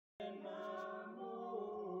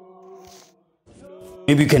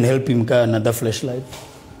Maybe you can help him get another flashlight.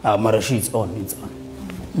 Marashi, it's on. It's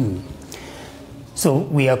on. So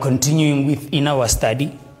we are continuing in our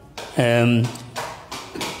study of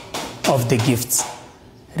the gifts.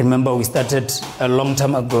 Remember, we started a long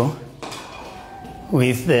time ago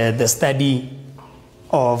with the study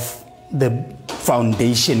of the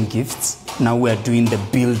foundation gifts. Now we are doing the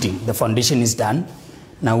building. The foundation is done.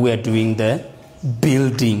 Now we are doing the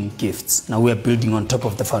building gifts. Now we are building on top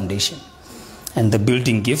of the foundation. And the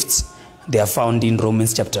building gifts, they are found in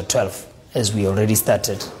Romans chapter 12, as we already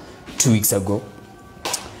started 2 weeks ago.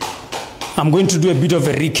 I'm going to do a bit of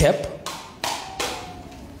a recap.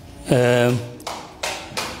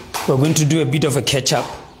 We're going to do a bit of a catch-up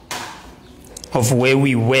of where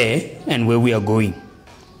we were and where we are going.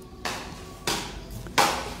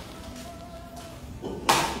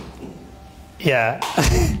 Yeah.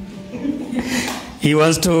 He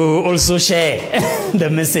wants to also share the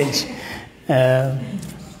message.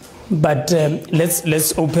 But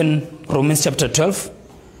let's open Romans chapter 12,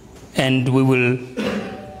 and we will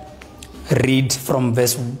read from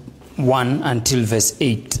verse 1 until verse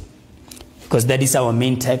 8, because that is our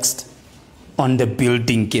main text on the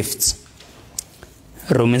building gifts.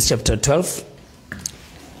 Romans chapter 12,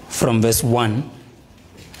 from verse 1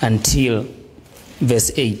 until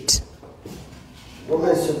verse 8.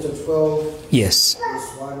 Romans chapter 12, yes,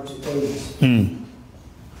 verse 1 to 8.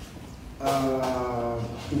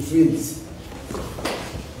 It reads,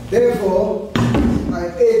 "Therefore, I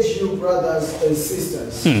urge you, brothers and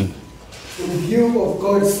sisters, in view of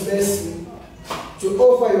God's mercy, to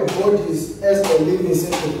offer your bodies as a living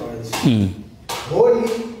sacrifice, holy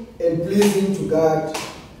and pleasing to God.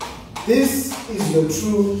 This is your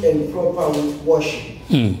true and proper worship."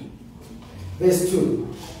 Verse 2,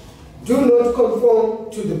 "Do not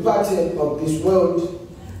conform to the pattern of this world,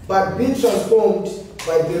 but be transformed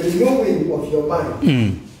by the renewing of your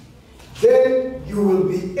mind. Then you will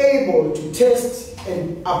be able to test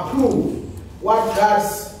and approve what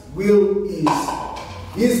God's will is,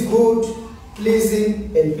 His good,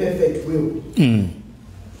 pleasing, and perfect will."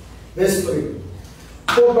 Verse 3,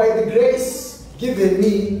 "For by the grace given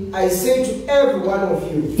me, I say to every one of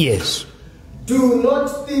you, yes, do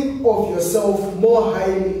not think of yourself more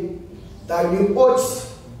highly than you ought,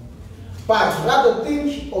 but rather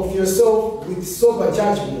think of yourself with sober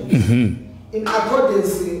judgment, in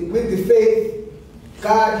accordance with the faith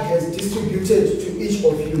God has distributed to each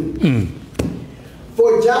of you.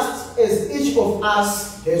 For just as each of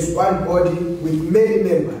us has one body with many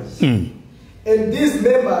members, and these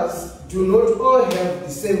members do not all have the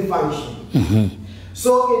same function,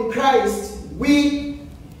 so in Christ we,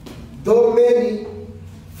 though many,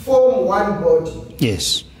 form one body.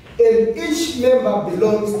 yes, And each member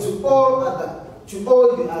belongs to all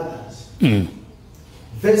the others."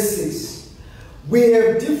 Verse 6, "We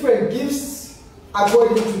have different gifts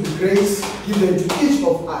according to the grace given to each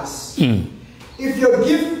of us. If your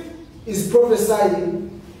gift is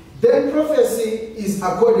prophesying, then prophecy is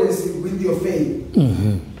accordance with your faith.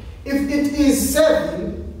 If it is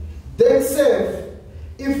serving, then serve.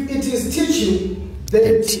 If it is teaching,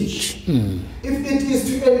 then teach. If it is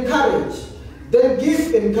to encourage, then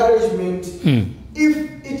give encouragement. If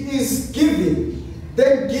it is giving,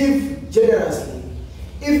 then give generously.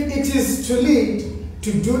 If it is to lead,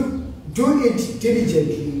 to do it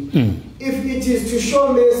diligently. If it is to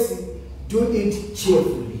show mercy, do it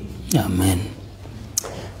cheerfully." amen.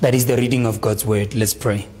 That is the reading of God's word. Let's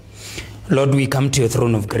pray. Lord, we come to your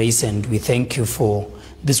throne of grace, and we thank you for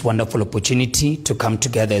this wonderful opportunity to come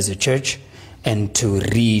together as a church and to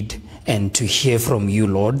read and to hear from you,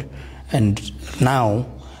 Lord. And now,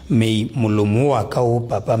 may Mulumua Kau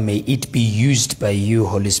Papa, may it be used by you,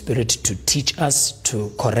 Holy Spirit, to teach us,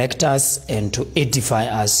 to correct us, and to edify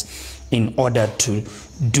us in order to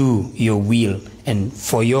do your will and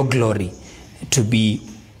for your glory to be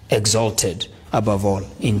exalted above all.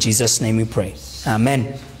 In Jesus' name we pray.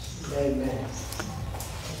 Amen. Amen.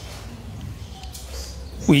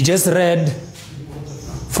 We just read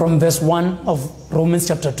from verse 1 of Romans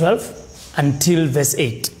chapter 12 until verse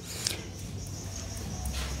 8.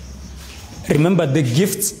 Remember the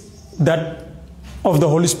gifts that of the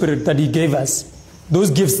Holy Spirit that He gave us.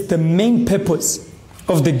 Those gifts, the main purpose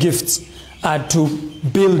of the gifts are to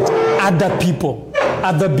build other people,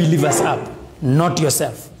 other believers up, not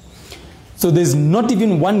yourself. So there's not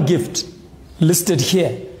even one gift listed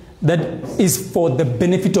here that is for the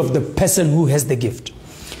benefit of the person who has the gift.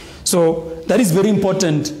 So that is very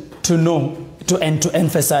important to know and to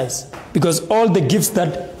emphasize, because all the gifts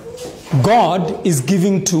that God is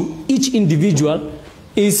giving to each individual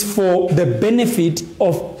is for the benefit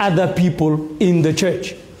of other people in the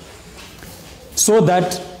church. so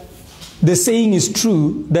that the saying is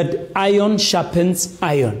true that iron sharpens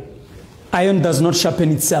iron. Iron does not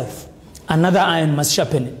sharpen itself. Another iron must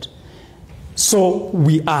sharpen it. So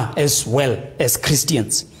we are as well as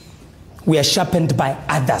Christians. We are sharpened by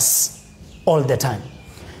others all the time.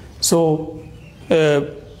 So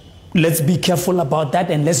let's be careful about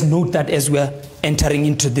that, and let's note that as we are entering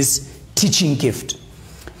into this teaching gift.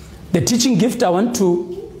 The teaching gift, I want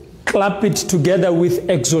to clap it together with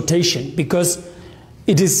exhortation, because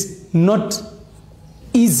it is not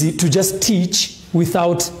easy to just teach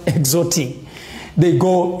without exhorting. They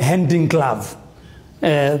go hand in glove.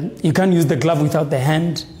 You can't use the glove without the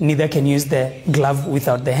hand, neither can you use the glove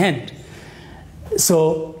without the hand.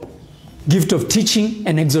 So gift of teaching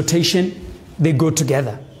and exhortation, they go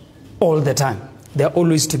together all the time. They're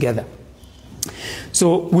always together.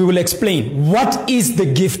 So we will explain what is the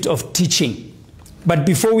gift of teaching. But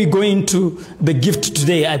before we go into the gift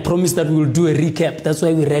today, I promise that we will do a recap. That's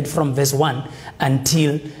why we read from verse 1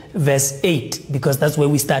 until verse 8, because that's where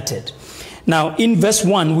we started. Now, in verse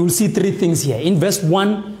 1, we will see three things here. In verse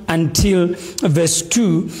 1 until verse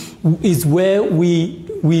 2 is where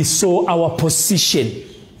we saw our position.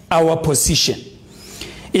 Our position.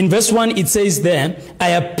 In verse 1, it says there, I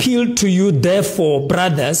appeal to you, therefore,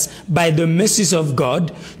 brothers, by the mercies of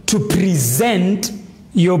God, to present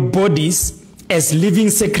your bodies as living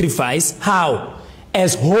sacrifice. How?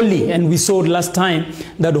 As holy. And we saw last time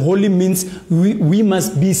that holy means we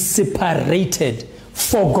must be separated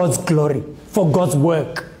for God's glory, for God's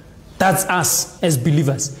work. That's us as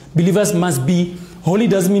believers. Believers must be, holy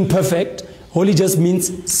doesn't mean perfect. Holy just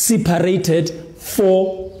means separated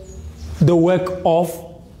for the work of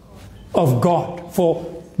God,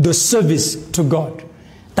 for the service to God.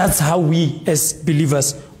 That's how we as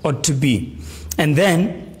believers ought to be. And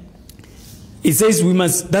then it says we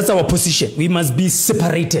must, that's our position. We must be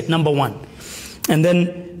separated, number one. And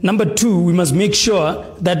then number two, we must make sure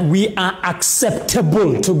that we are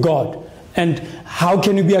acceptable to God. And how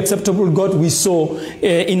can we be acceptable to God? We saw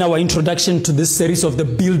in our introduction to this series of the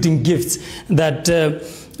building gifts that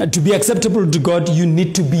to be acceptable to God, you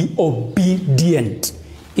need to be obedient.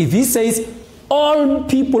 If he says all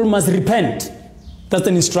people must repent, that's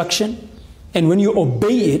an instruction. And when you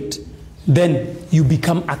obey it, then you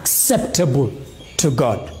become acceptable to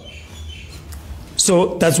God.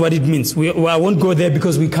 So that's what it means. I won't go there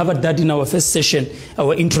because we covered that in our first session,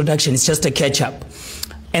 our introduction. It's just a catch-up.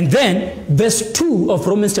 And then verse 2 of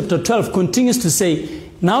Romans chapter 12 continues to say,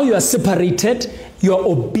 now you are separated, you are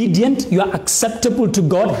obedient, you are acceptable to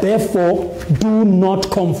God, therefore do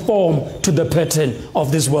not conform to the pattern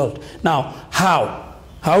of this world. Now, how?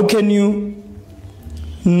 How can you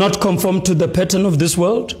not conform to the pattern of this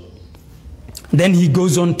world? Then he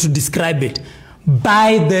goes on to describe it.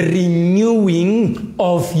 By the renewing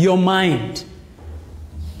of your mind.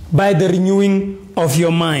 By the renewing of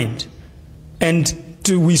your mind. And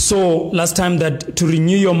we saw last time that to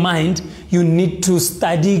renew your mind, you need to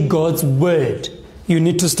study God's word. You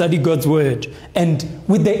need to study God's word. And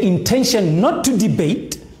with the intention not to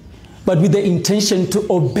debate, but with the intention to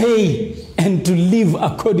obey and to live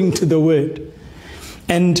according to the word.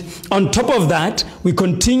 And on top of that, we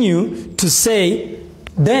continue to say,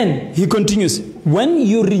 then he continues, when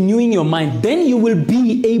you're renewing your mind, then you will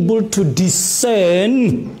be able to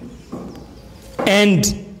discern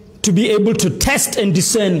and to be able to test and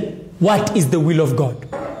discern what is the will of God.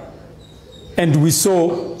 And we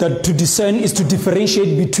saw that to discern is to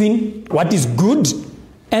differentiate between what is good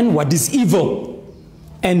and what is evil.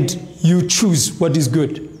 And you choose what is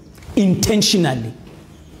good intentionally,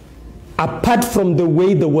 apart from the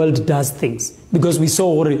way the world does things. Because we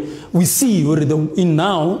see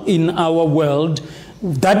now in our world,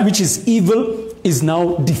 that which is evil is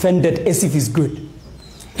now defended as if it's good.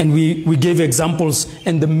 And we gave examples,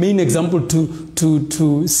 and the main example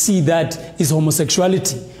to see that is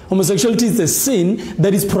homosexuality. Homosexuality is a sin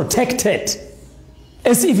that is protected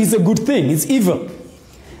as if it's a good thing. It's evil.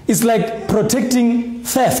 It's like protecting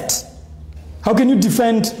theft. How can you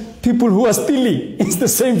defend people who are stealing? It's the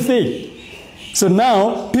same thing. So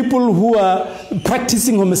now, people who are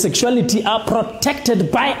practicing homosexuality are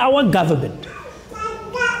protected by our government.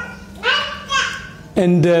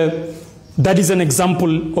 And that is an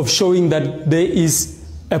example of showing that there is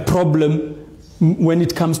a problem when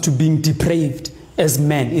it comes to being depraved as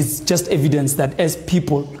men. It's just evidence that as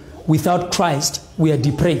people, without Christ, we are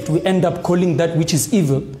depraved. We end up calling that which is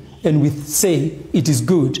evil, and we say it is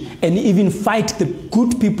good, and even fight the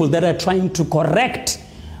good people that are trying to correct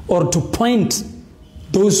or to point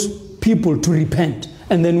those people to repent.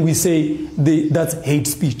 And then we say that's hate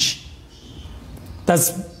speech.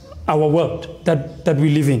 That's our world that we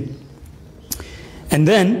live in. And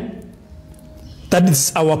then, that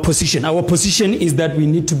is our position. Our position is that we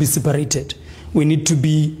need to be separated. We need to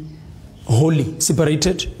be holy,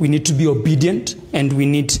 separated. We need to be obedient, and we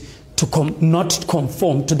need to not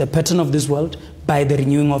conform to the pattern of this world by the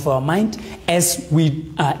renewing of our mind, as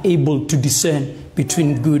we are able to discern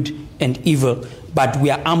between good and evil. But we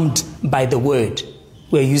are armed by the word.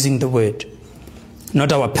 We're using the word,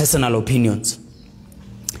 not our personal opinions.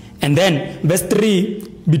 And then verse 3,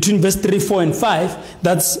 between verse 3, 4, and 5,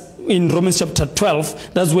 that's in Romans chapter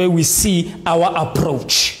 12, that's where we see our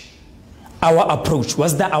approach. Our approach.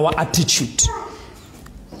 What's that? Our attitude.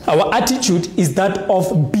 Our attitude is that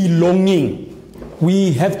of belonging.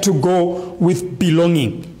 We have to go with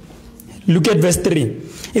belonging. Look at verse 3.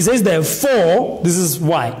 It says there, for, this is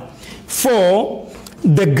why. For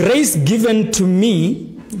the grace given to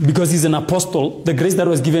me, because he's an apostle, the grace that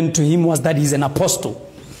was given to him was that he's an apostle.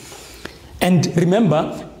 And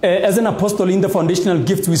remember, as an apostle in the foundational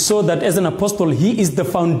gifts, we saw that as an apostle, he is the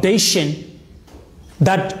foundation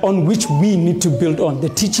that on which we need to build on. The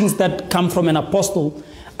teachings that come from an apostle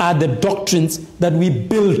are the doctrines that we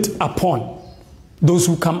build upon, those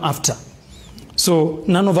who come after. So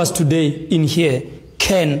none of us today in here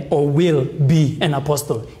can or will be an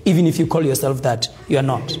apostle. Even if you call yourself that, you are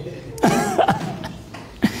not.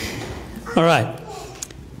 All right.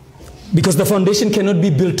 Because the foundation cannot be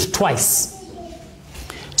built twice.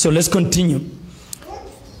 So let's continue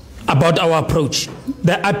about our approach.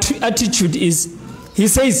 The attitude is, he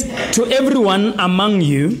says, to everyone among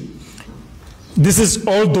you, this is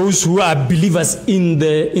all those who are believers in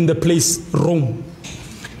the place Rome.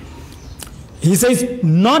 He says,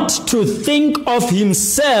 not to think of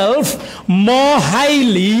himself more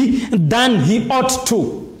highly than he ought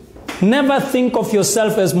to. Never think of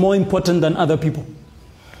yourself as more important than other people.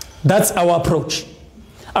 That's our approach.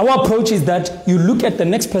 Our approach is that you look at the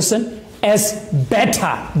next person as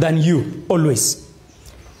better than you, always.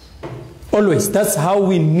 Always. That's how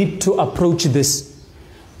we need to approach this.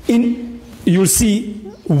 You'll see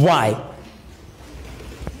why.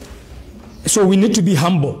 So we need to be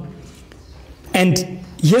humble. And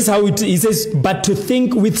here's how it says, but to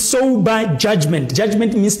think with sober judgment.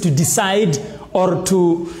 Judgment means to decide or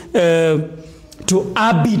to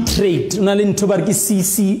arbitrate.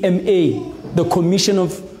 CCMA, the Commission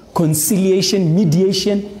of Conciliation,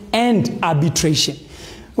 Mediation, and Arbitration.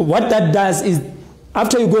 What that does is,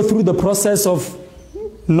 after you go through the process of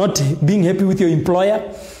not being happy with your employer,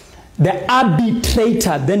 the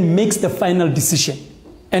arbitrator then makes the final decision.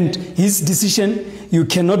 And his decision, you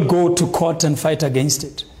cannot go to court and fight against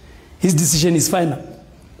it. His decision is final.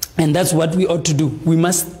 And that's what we ought to do. We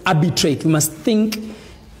must arbitrate. We must think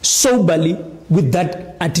soberly with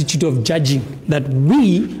that attitude of judging, that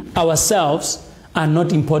we ourselves are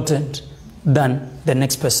not important than the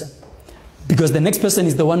next person. Because the next person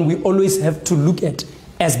is the one we always have to look at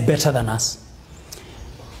as better than us.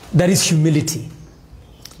 That is humility.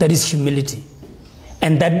 That is humility.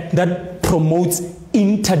 And that promotes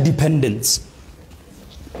interdependence.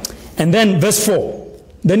 And then verse 4.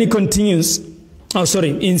 Then he continues. Still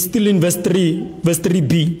in verse 3, verse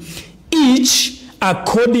 3b. Each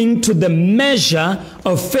according to the measure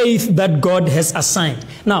of faith that God has assigned.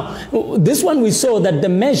 Now, this one we saw that the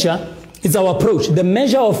measure is our approach. The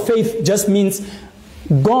measure of faith just means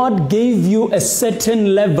God gave you a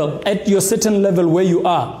certain level, at your certain level where you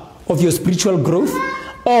are, of your spiritual growth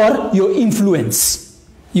or your influence,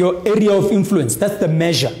 your area of influence. That's the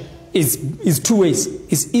measure. Is two ways.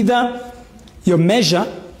 It's either your measure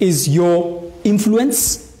is your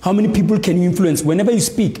influence. How many people can you influence? Whenever you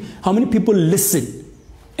speak, how many people listen?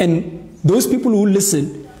 And those people who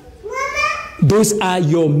listen, those are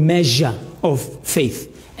your measure of faith.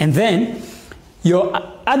 And then your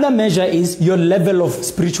other measure is your level of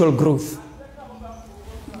spiritual growth,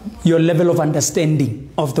 your level of understanding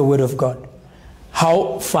of the Word of God.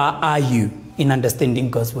 How far are you in understanding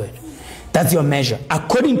God's Word? That's your measure.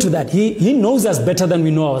 According to that, He knows us better than we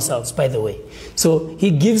know ourselves, by the way. So He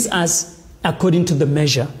gives us according to the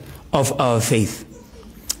measure of our faith.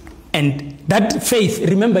 And that faith,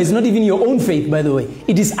 remember, is not even your own faith, by the way.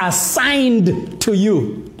 It is assigned to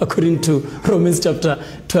you, according to Romans chapter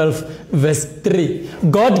 12, verse 3.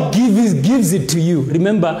 God gives it to you.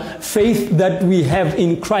 Remember, faith that we have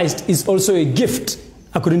in Christ is also a gift,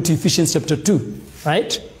 according to Ephesians chapter 2,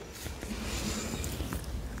 right?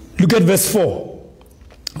 Look at verse 4.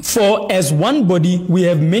 For as one body we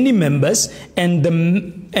have many members, and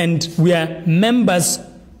we are members,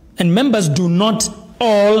 and members do not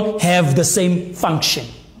all have the same function.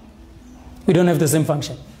 We don't have the same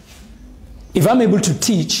function. If I'm able to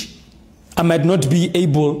teach, I might not be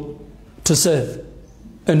able to serve.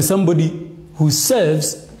 And somebody who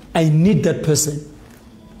serves, I need that person.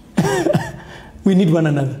 We need one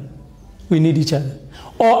another. We need each other.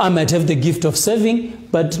 Or I might have the gift of serving,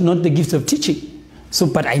 but not the gift of teaching.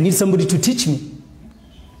 But I need somebody to teach me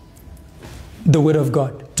the Word of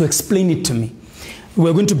God, to explain it to me.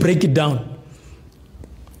 We're going to break it down.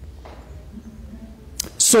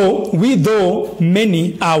 So we, though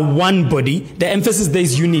many, are one body. The emphasis there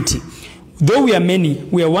is unity. Though we are many,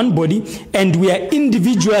 we are one body, and we are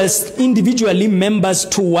individually members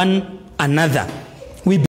to one another.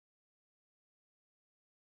 We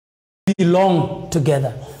belong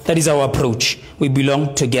together. That is our approach. We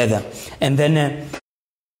belong together. And then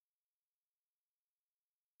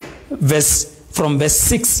from verse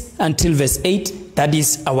 6 until verse 8, that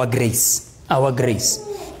is our grace. Our grace.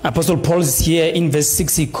 Apostle Paul is here in verse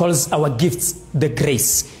 6. He calls our gifts the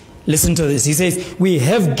grace. Listen to this. He says, we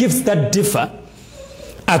have gifts that differ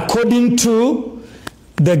according to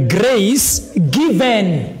the grace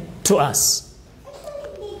given to us.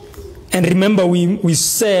 And remember, we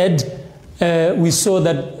said, we saw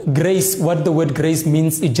that grace, what the word grace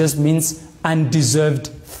means, it just means undeserved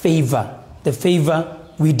favor. The favor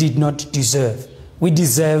we did not deserve. We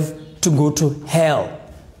deserve to go to hell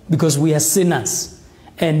because we are sinners.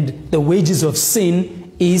 And the wages of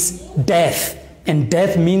sin is death. And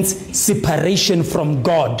death means separation from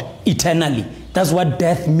God eternally. That's what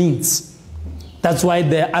death means. That's why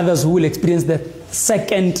there are others who will experience the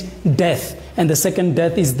second death. And the second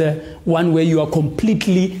death is the one where you are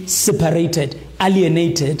completely separated,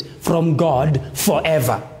 alienated from God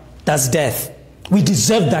forever. That's death. We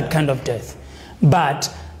deserve that kind of death.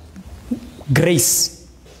 But grace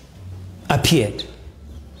appeared.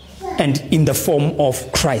 And in the form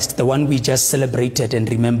of Christ, the one we just celebrated and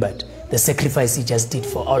remembered, the sacrifice he just did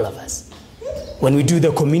for all of us. When we do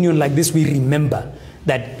the communion like this, we remember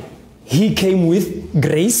that he came with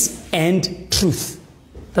grace and truth.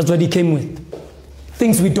 That's what he came with.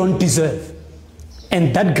 Things we don't deserve.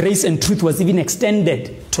 And that grace and truth was even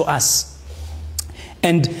extended to us.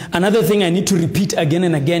 And another thing I need to repeat again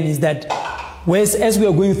and again is that as we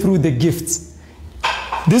are going through the gifts,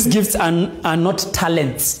 these gifts are not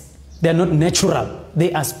talents. They are not natural.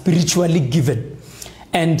 They are spiritually given.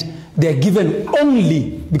 And they are given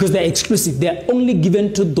only, because they are exclusive, they are only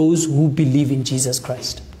given to those who believe in Jesus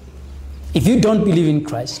Christ. If you don't believe in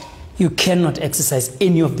Christ, you cannot exercise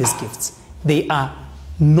any of these gifts. They are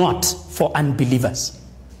not for unbelievers.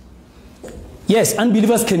 Yes,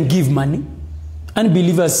 unbelievers can give money.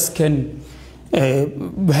 Unbelievers can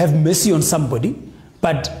have mercy on somebody,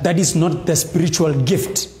 but that is not the spiritual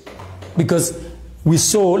gift. Because we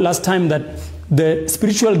saw last time that the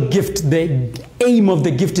spiritual gift, the aim of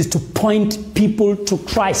the gift is to point people to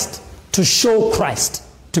Christ, to show Christ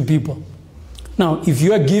to people. Now, if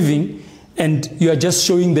you are giving and you are just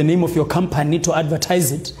showing the name of your company to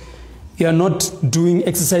advertise it, you are not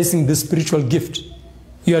exercising the spiritual gift.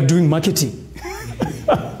 You are doing marketing.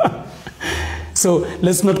 So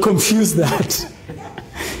let's not confuse that.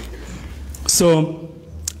 So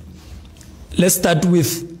let's start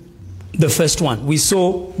with the first one. We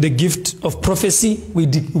saw the gift of prophecy.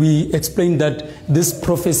 We explained that this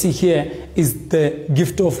prophecy here is the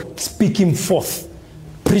gift of speaking forth,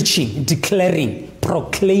 preaching, declaring,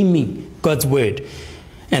 proclaiming God's word.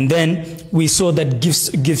 And then we saw that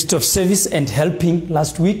gift of service and helping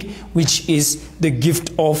last week, which is the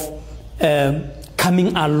gift of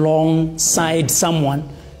coming alongside someone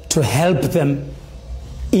to help them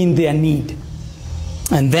in their need.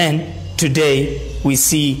 And then today we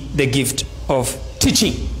see the gift of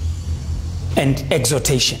teaching and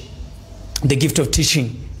exhortation. The gift of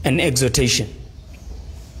teaching and exhortation.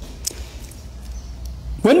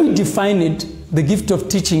 When we define it, the gift of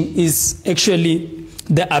teaching is actually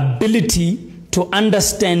the ability to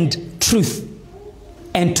understand truth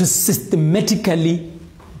and to systematically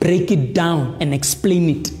break it down and explain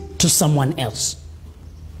it to someone else.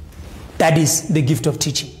 That is the gift of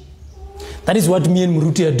teaching. That is what me and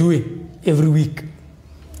Muruti are doing every week.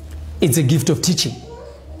 It's a gift of teaching.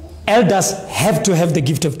 Elders have to have the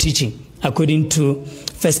gift of teaching, according to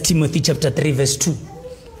 1 Timothy chapter 3, verse 2.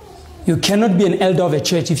 You cannot be an elder of a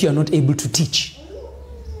church if you are not able to teach.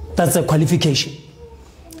 That's a qualification.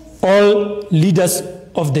 All leaders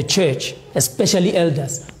of the church, especially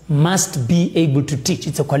elders, must be able to teach.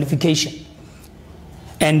 It's a qualification.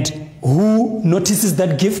 And who notices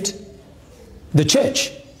that gift? The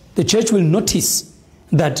church. The church will notice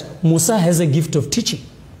that Musa has a gift of teaching.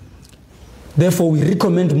 Therefore, we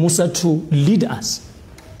recommend Musa to lead us.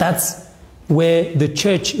 That's where the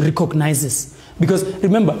church recognizes. Because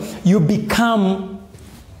remember, you become,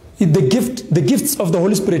 the gifts of the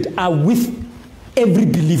Holy Spirit are with every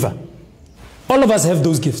believer. All of us have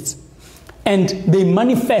those gifts. And they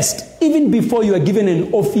manifest even before you are given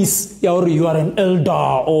an office, or you are an elder,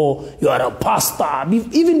 or you are a pastor.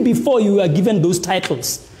 Even before you are given those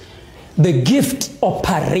titles, the gift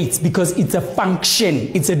operates because it's a function.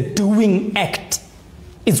 It's a doing act.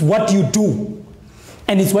 It's what you do.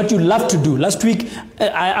 And it's what you love to do. Last week,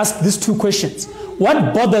 I asked these two questions.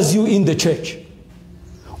 What bothers you in the church?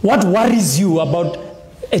 What worries you about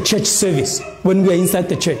a church service when we are inside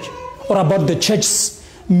the church? Or about the church's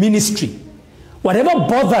ministry? Whatever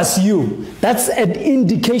bothers you, that's an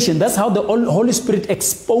indication. That's how the Holy Spirit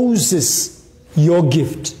exposes your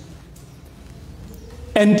gift.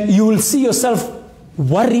 And you will see yourself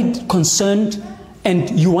worried, concerned,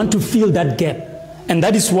 and you want to fill that gap. And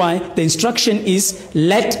that is why the instruction is,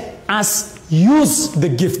 let us use the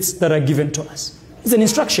gifts that are given to us. It's an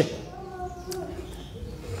instruction.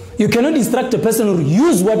 You cannot instruct a person or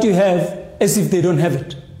use what you have as if they don't have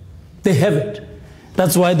it. They have it.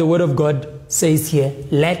 That's why the Word of God says here,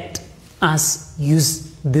 let us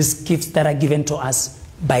use these gifts that are given to us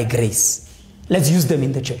by grace. Let's use them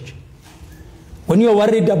in the church. When you are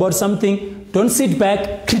worried about something, don't sit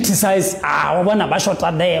back, criticize, there.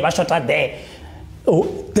 Oh,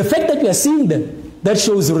 the fact that you are seeing them, that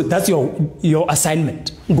shows that's your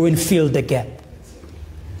assignment. Go and fill the gap.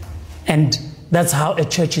 And that's how a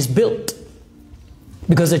church is built.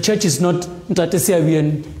 Because a church is not Seabi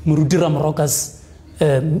and Murudira Moroka's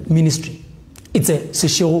ministry. It's a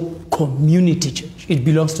social community church. It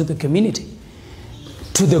belongs to the community,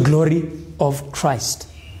 to the glory of Christ,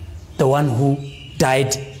 the one who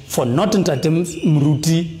died for not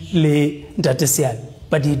Mruti le Seabi,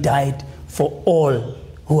 but he died for all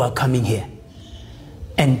who are coming here.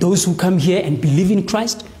 And those who come here and believe in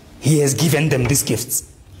Christ, he has given them these gifts.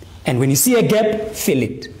 And when you see a gap, fill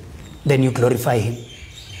it. Then you glorify him.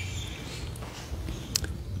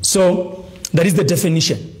 So that is the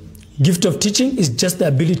definition. Gift of teaching is just the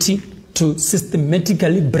ability to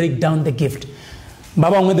systematically break down the gift.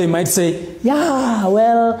 Baba, they might say, yeah,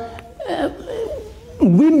 well,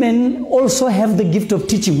 women also have the gift of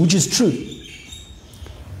teaching, which is true.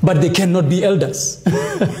 But they cannot be elders.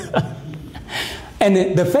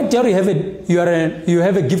 And the fact that you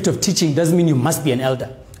have a gift of teaching doesn't mean you must be an elder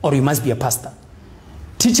or you must be a pastor.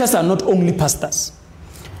 Teachers are not only pastors.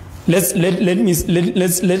 Let's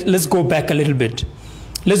go back a little bit.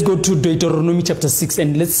 Let's go to Deuteronomy chapter 6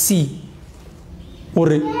 and let's see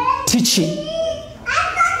what teaching.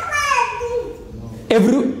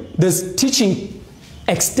 This teaching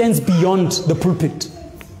extends beyond the pulpit.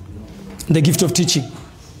 The gift of teaching.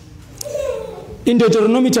 In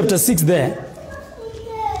Deuteronomy chapter 6 there,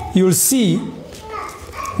 you will see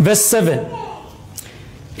verse 7.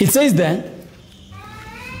 It says there,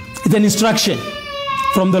 it's an instruction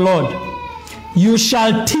from the Lord. You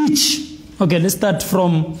shall teach. Okay, let's start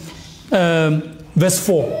from verse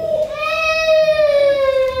 4.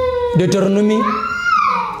 Deuteronomy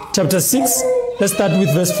chapter 6, let's start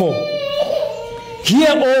with verse 4. Hear,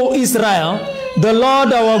 O Israel, the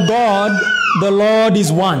Lord our God, the Lord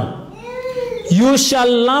is one. You shall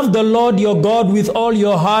love the Lord your God with all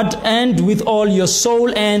your heart and with all your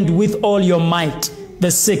soul and with all your might.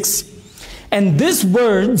 Verse 6. And these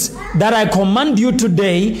words that I command you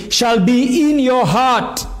today shall be in your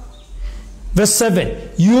heart. Verse 7.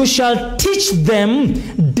 You shall teach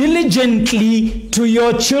them diligently to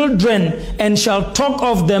your children and shall talk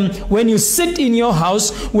of them when you sit in your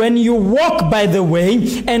house, when you walk by the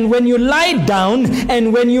way, and when you lie down,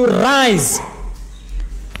 and when you rise.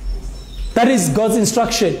 That is God's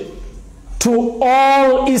instruction to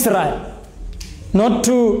all Israel, not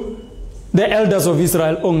to the elders of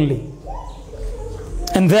Israel only.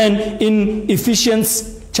 And then in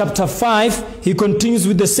Ephesians chapter 5, he continues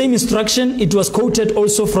with the same instruction. It was quoted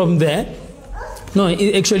also from there. No,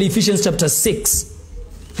 actually Ephesians chapter 6.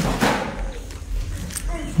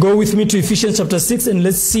 Go with me to Ephesians chapter 6 and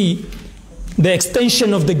let's see the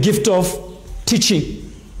extension of the gift of teaching.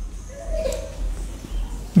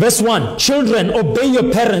 Verse 1, children, obey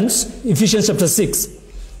your parents, Ephesians chapter 6.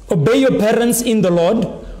 Obey your parents in the Lord,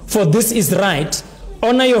 for this is right.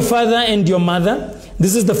 Honor your father and your mother.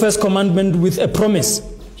 This is the first commandment with a promise,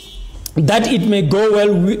 that it may go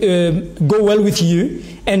well with you,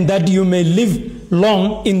 and that you may live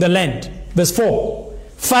long in the land. Verse 4,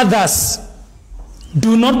 fathers,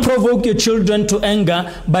 do not provoke your children to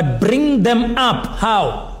anger, but bring them up.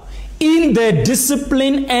 How? In the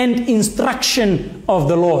discipline and instruction of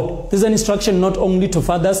the Lord. This is an instruction not only to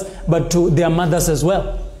fathers, but to their mothers as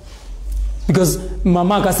well. Because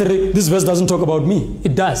Mama Kasiri, this verse doesn't talk about me.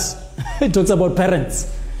 It does. It talks about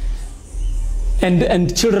parents.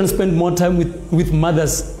 And children spend more time with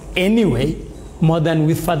mothers anyway. more than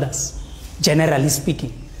with fathers, generally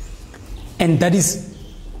speaking. And that is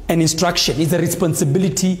an instruction. It's a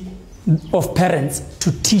responsibility of parents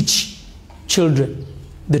to teach children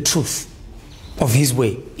the truth of his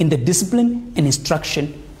way in the discipline and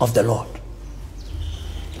instruction of the Lord.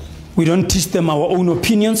 We don't teach them our own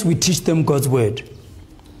opinions, we teach them God's word.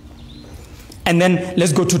 And then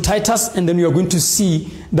let's go to Titus, and then we are going to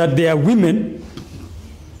see that there are women,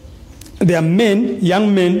 there are men,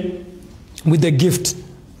 young men, with the gift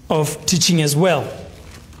of teaching as well.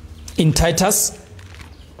 In Titus,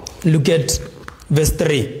 look at verse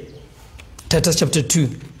 3. Titus chapter 2.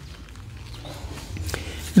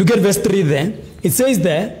 Look at verse 3 there. It says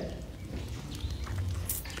there,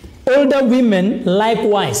 older women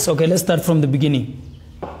likewise. Okay, let's start from the beginning.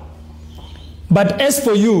 But as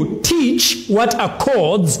for you, teach what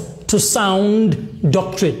accords to sound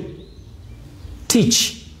doctrine.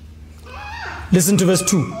 Teach. Listen to verse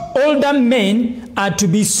 2. Older men are to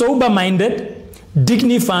be sober-minded,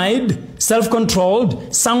 dignified,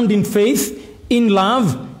 self-controlled, sound in faith, in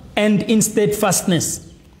love, and in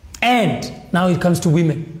steadfastness. And now it comes to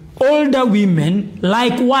women. Older women,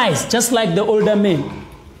 likewise, just like the older men,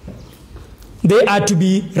 they are to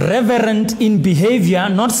be reverent in behavior,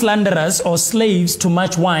 not slanderers or slaves to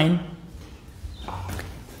much wine.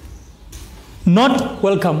 Not,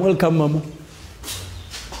 welcome, mama.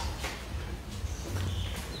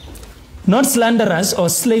 Not slanderers or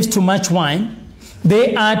slaves to much wine.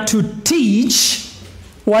 They are to teach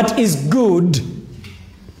what is good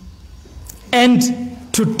and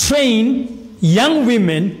to train young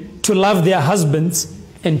women to love their husbands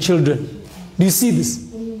and children. Do you see this?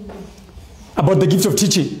 About the gift of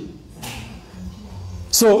teaching.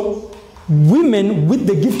 So, women with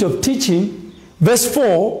the gift of teaching, verse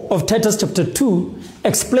 4 of Titus chapter 2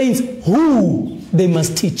 explains who they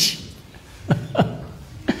must teach.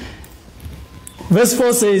 Verse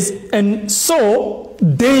 4 says, and so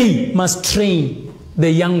they must train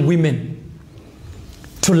the young women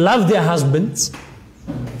to love their husbands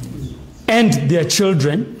and their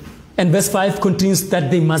children. And verse 5 continues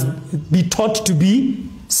that they must be taught to be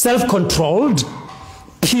self-controlled,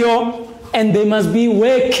 pure, and they must be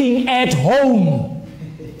working at home.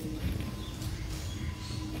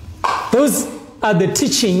 Those are the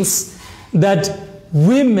teachings that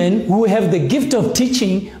women who have the gift of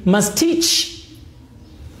teaching must teach.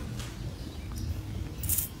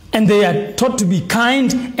 And they are taught to be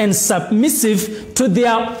kind and submissive to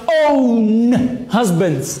their own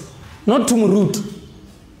husbands, not to Muruti.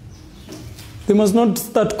 They must not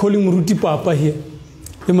start calling Muruti Papa here.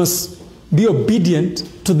 They must be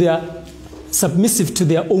obedient to their, submissive to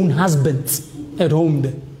their own husbands at home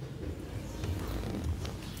there.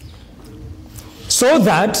 So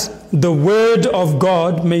that the word of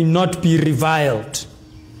God may not be reviled.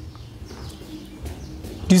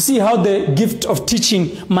 Do you see how the gift of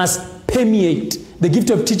teaching must permeate? The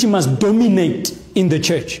gift of teaching must dominate in the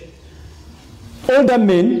church. Older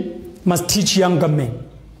men must teach younger men.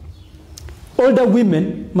 Older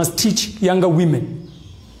women must teach younger women.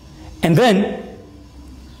 And then,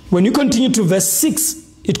 when you continue to verse 6,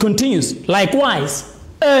 it continues. Likewise,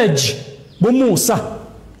 urge, Bomusa,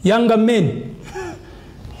 younger men,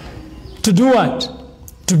 to do what?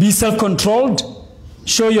 To be self-controlled,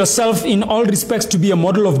 show yourself in all respects to be a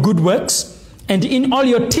model of good works, and in all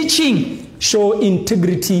your teaching, show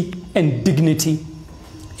integrity and dignity.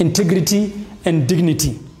 Integrity and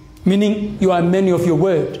dignity, meaning you are men of your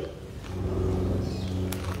word.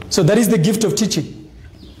 So that is the gift of teaching.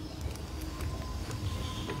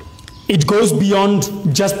 It goes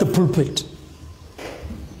beyond just the pulpit.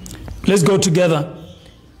 Let's go together.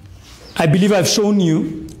 I believe I've shown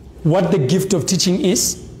you what the gift of teaching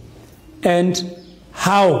is and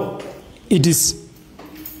how it is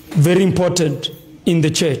very important in the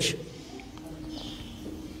church.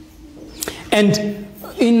 And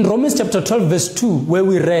in Romans chapter 12 verse 2, where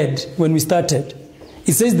we read when we started,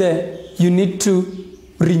 it says that you need to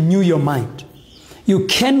renew your mind. You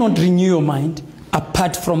cannot renew your mind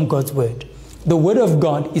apart from God's word. The word of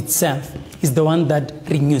God itself is the one that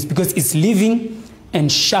renews, because it's living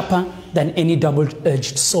and sharper than any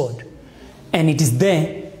double-edged sword. And it is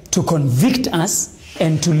there to convict us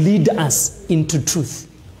and to lead us into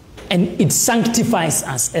truth. And it sanctifies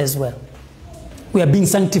us as well. We are being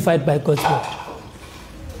sanctified by God's word.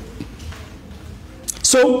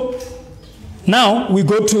 So, now we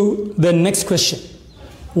go to the next question.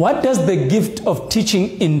 What does the gift of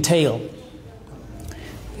teaching entail?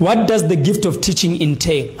 What does the gift of teaching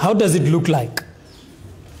entail? How does it look like?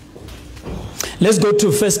 Let's go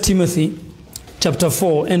to 1 Timothy chapter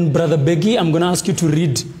 4. And Brother Becky, I'm going to ask you to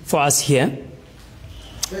read for us here.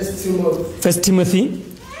 1 Timothy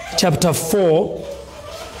chapter 4,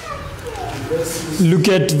 look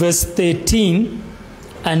at verse 13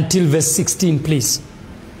 until verse 16, please.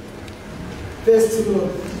 1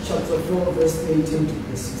 Timothy chapter 4, verse 18 to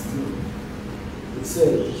verse 16. It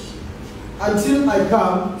says, until I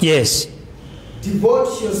come, yes,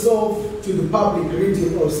 devote yourself to the public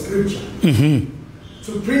reading of Scripture,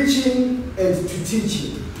 to preaching and to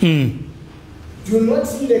teaching. Do not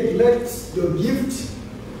neglect your gift,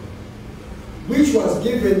 which was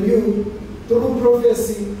given you through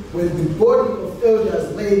prophecy when the body of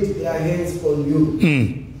elders laid their hands on you.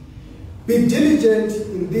 Be diligent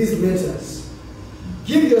in these matters.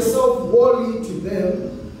 Give yourself wholly to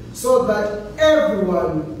them, so that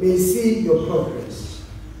everyone may see your progress.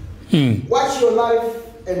 Watch your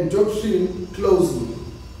life and doctrine closely.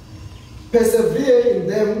 Persevere in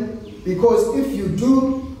them, because if you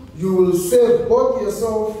do, you will save both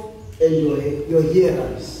yourself and your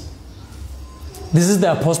hearers. This is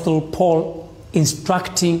the Apostle Paul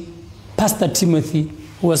instructing Pastor Timothy,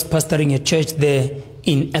 who was pastoring a church there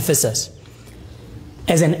in Ephesus.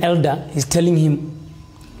 As an elder, he's telling him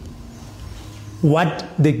what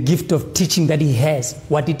the gift of teaching that he has,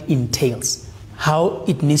 what it entails, how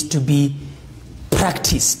it needs to be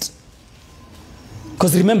practiced.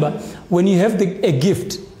 Because remember, when you have a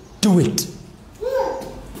gift, do it.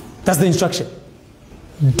 That's the instruction.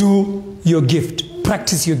 Do your gift.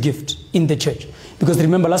 Practice your gift in the church. Because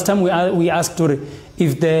remember, last time we asked Tori,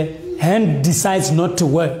 if the hand decides not to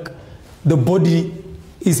work, the body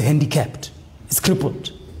is handicapped. It's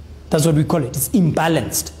crippled. That's what we call it. It's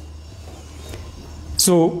imbalanced.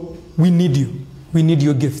 So we need you. We need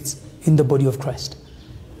your gifts in the body of Christ.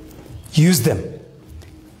 Use them.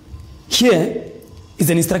 Here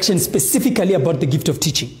is an instruction specifically about the gift of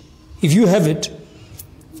teaching. If you have it,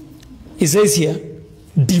 it says here,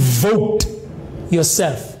 devote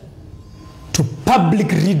yourself to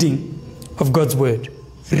public reading of God's word.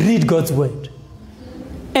 Read God's word.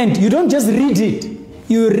 And you don't just read it.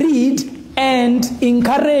 You read and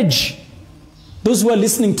encourage those who are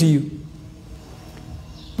listening to you.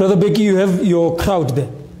 Brother Becky, you have your crowd there.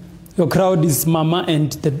 Your crowd is mama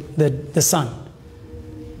and the son.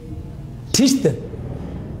 Teach them.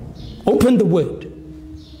 Open the word.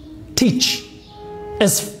 Teach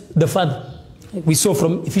as the father. We saw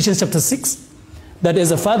from Ephesians chapter 6 that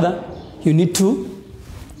as a father, you need to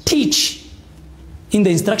teach in the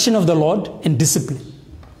instruction of the Lord and discipline.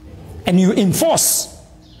 And you enforce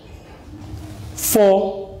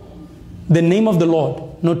for the name of the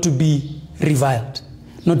Lord not to be reviled,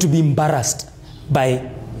 not to be embarrassed by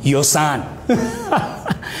your son.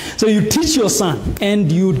 So you teach your son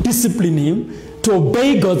and you discipline him to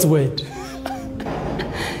obey God's word.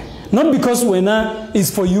 Not because Wena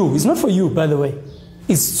is for you. It's not for you, by the way.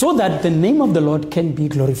 It's so that the name of the Lord can be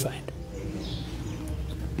glorified.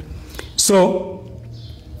 So,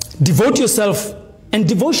 devote yourself. And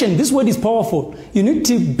devotion, this word is powerful. You need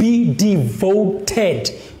to be devoted,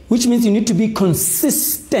 which means you need to be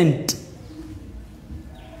consistent.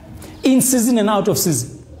 In season and out of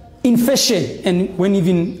season. In fashion and when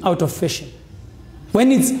even out of fashion.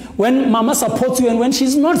 When mama supports you and when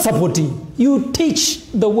she's not supporting, you teach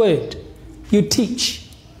the word. You teach.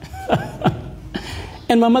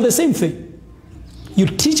 And mama, the same thing. You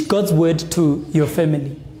teach God's word to your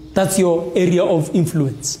family. That's your area of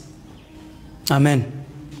influence. Amen.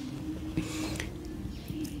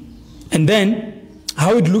 And then,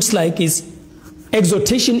 how it looks like is,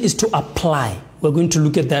 exhortation is to apply. We're going to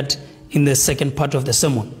look at that in the second part of the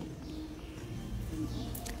sermon.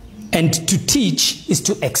 And to teach is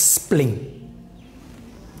to explain.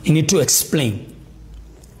 You need to explain.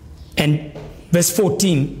 And verse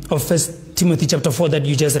 14 of 1 Timothy chapter 4 that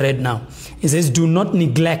you just read now, it says, do not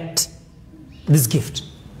neglect this gift.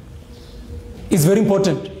 It's very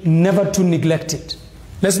important never to neglect it.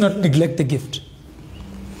 Let's not neglect the gift.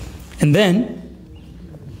 And then,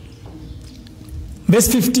 verse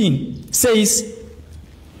 15 says,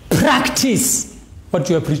 practice what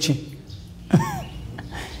you are preaching.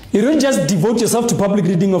 You don't just devote yourself to public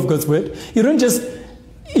reading of God's word. You don't just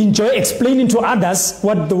enjoy explaining to others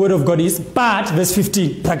what the word of God is. But, verse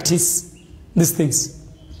 15, practice these things.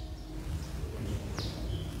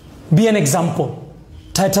 Be an example.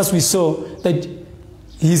 Titus, we saw that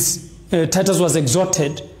Titus was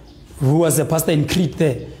exhorted, who was a pastor in Crete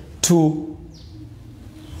there, to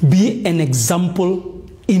be an example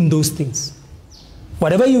in those things.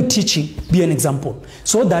 Whatever you're teaching, be an example.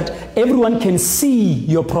 So that everyone can see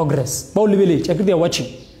your progress. Bauli village, I think they are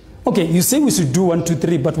watching. Okay, you say we should do 1, 2,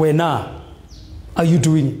 3, but where now? Are you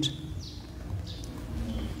doing it?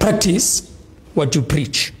 Practice what you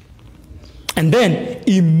preach. And then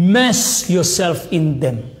immerse yourself in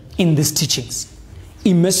them, in these teachings.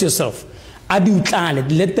 Immerse yourself.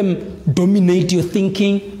 Let them dominate your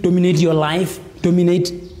thinking, dominate your life,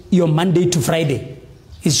 dominate your Monday to Friday.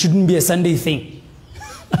 It shouldn't be a Sunday thing.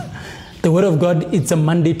 The Word of God, it's a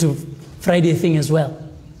Monday to Friday thing as well.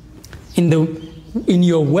 In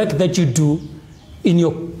your work that you do, in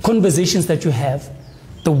your conversations that you have,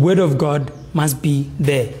 the Word of God must be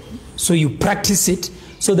there. So you practice it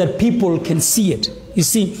so that people can see it. You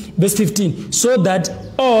see, verse 15, so that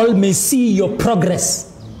all may see your progress.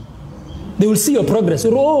 They will see your progress.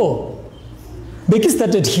 Oh, Becky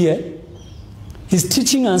started here. He's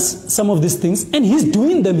teaching us some of these things, and he's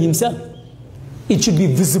doing them himself. It should be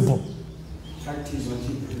visible.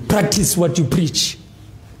 Practice what you preach.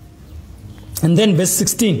 And then verse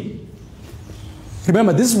 16.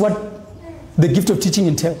 Remember, this is what the gift of teaching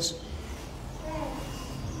entails.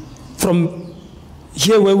 From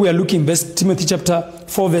here where we are looking, Timothy chapter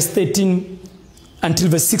 4, verse 13 until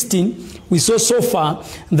verse 16, we saw so far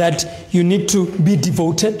that you need to be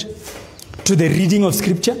devoted to the reading of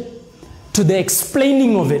Scripture, to the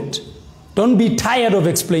explaining of it. Don't be tired of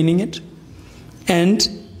explaining it. And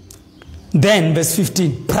then, verse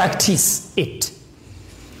 15, practice it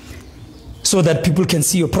so that people can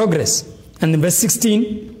see your progress. And in verse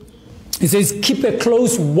 16, it says, keep a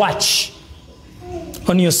close watch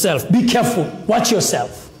on yourself. Be careful. Watch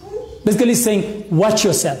yourself. Basically saying, watch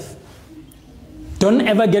yourself. Don't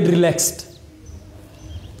ever get relaxed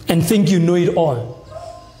and think you know it all.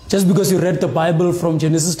 Just because you read the Bible from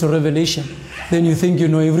Genesis to Revelation, then you think you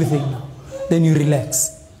know everything now. Then you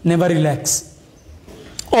relax. Never relax.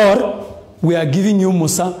 Or we are giving you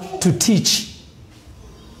Musa to teach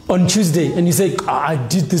on Tuesday, and you say, I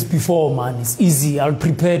did this before, man. It's easy. I'll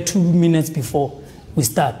prepare 2 minutes before we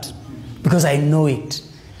start because I know it.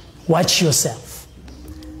 Watch yourself.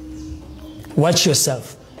 Watch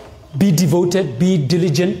yourself. Be devoted, be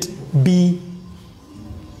diligent, be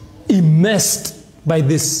immersed by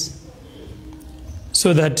this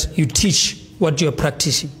so that you teach what you're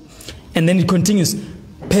practicing. And then it continues,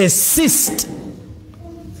 persist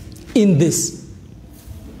in this.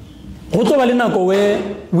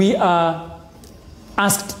 Where we are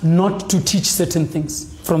asked not to teach certain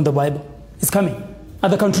things from the Bible. It's coming.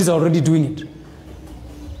 Other countries are already doing it.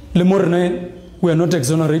 Le Morne, we are not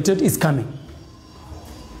exonerated, it's coming.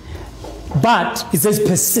 But it says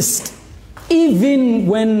persist. Even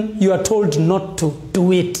when you are told not to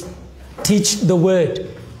do it, teach the word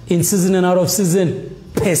in season and out of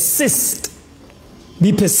season. Persist.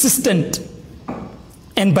 Be persistent.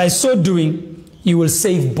 And by so doing, you will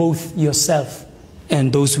save both yourself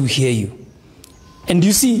and those who hear you. And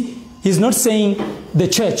you see, he's not saying the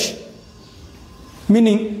church.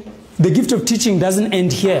 Meaning, the gift of teaching doesn't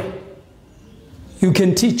end here. You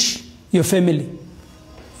can teach your family,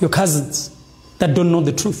 your cousins that don't know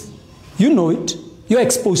the truth. You know it. You're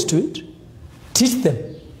exposed to it. Teach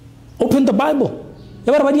them. Open the Bible.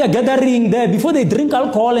 Everybody are gathering there before they drink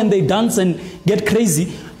alcohol and they dance and get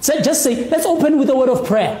crazy. Just say, let's open with a word of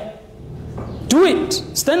prayer. Do it.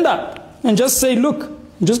 Stand up and just say, look,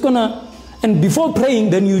 I'm just gonna, and before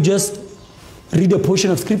praying, then you just read a portion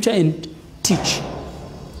of Scripture and teach.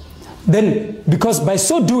 Then, because by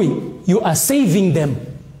so doing, you are saving them.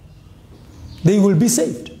 They will be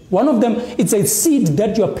saved. One of them, it's a seed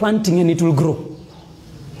that you are planting and it will grow.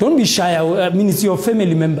 Don't be shy. I mean, it's your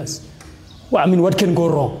family members. Well, I mean, what can go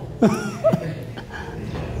wrong?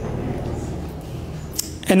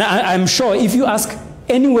 And I'm sure if you ask,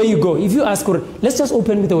 anywhere you go, if you ask, let's just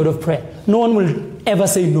open with a word of prayer, no one will ever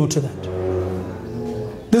say no to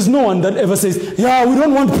that. There's no one that ever says, yeah, we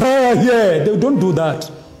don't want prayer here. They don't do that.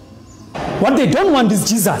 What they don't want is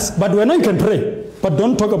Jesus. But we know you can pray, but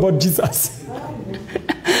don't talk about Jesus.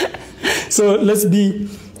 So let's be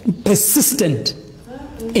persistent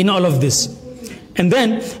in all of this. And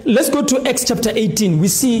then let's go to Acts chapter 18. We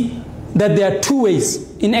see that there are 2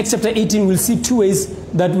 ways. In Acts chapter 18, we'll see 2 ways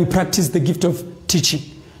that we practice the gift of teaching.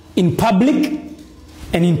 In public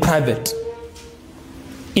and in private.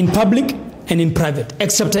 In public and in private.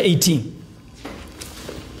 Acts chapter 18.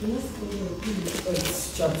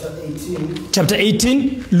 Acts chapter 18. Chapter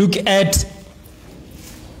 18, look at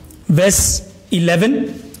verse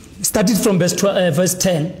 11. Started from verse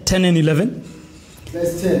 10 and 11.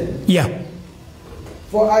 Verse 10. Yeah.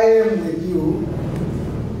 For I am with you,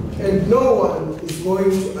 and no one is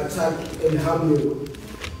going to attack and harm you,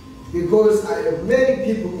 because I have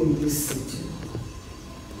many people in this city.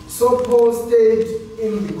 So Paul stayed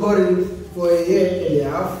in Corinth for a year and a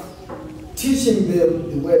half, teaching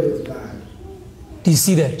them the word of God. Do you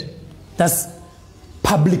see that? That's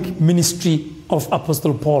public ministry of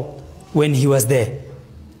Apostle Paul when he was there.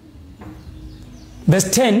 Verse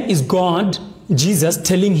 10 is God, Jesus,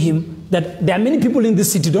 telling him that there are many people in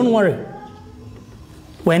this city, don't worry.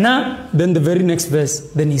 Then the very next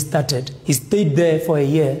verse, then he started. He stayed there for a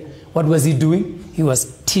year. What was he doing? He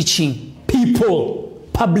was teaching people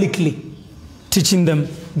publicly, teaching them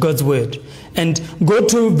God's word. And go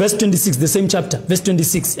to verse 26, the same chapter, verse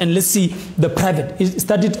 26, and let's see the private. It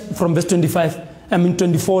started from verse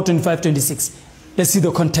 24, 25, 26. Let's see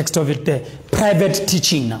the context of it there. Private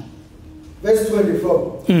teaching now. Verse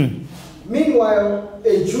 24. Meanwhile,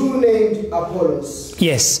 a Jew named Apollos,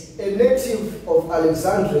 yes, a native of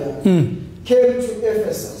Alexandria, came to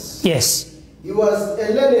Ephesus. Yes. He was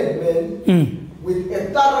a learned man with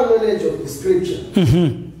a thorough knowledge of the scripture.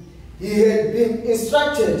 He had been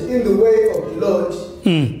instructed in the way of the Lord,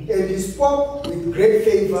 and he spoke with great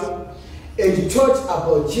favor, and he taught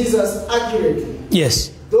about Jesus accurately.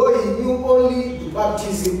 Yes. Though he knew only the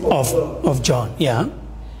baptism of John. Yeah.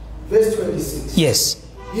 Verse 26. Yes.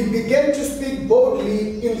 He began to speak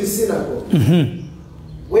boldly in the synagogue.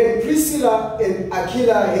 When Priscilla and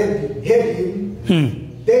Aquila heard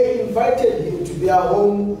him, they invited him to their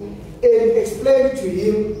home and explained to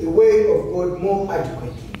him the way of God more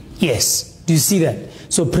adequately. Yes. Do you see that?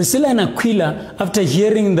 So Priscilla and Aquila, after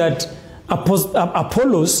hearing that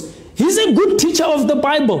Apollos, he's a good teacher of the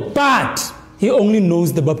Bible, but he only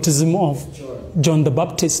knows the baptism of John the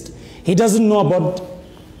Baptist. He doesn't know about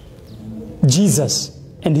Jesus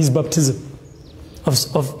and his baptism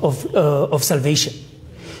of salvation.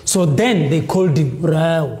 So then they called him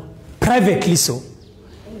privately so,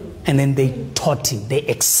 and then they taught him, they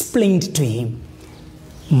explained to him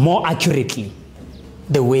more accurately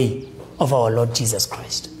the way of our Lord Jesus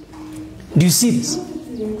Christ. Do you see this?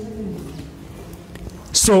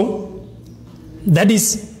 So that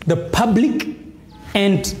is the public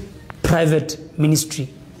and private ministry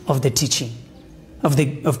of the teaching, of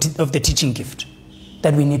the teaching gift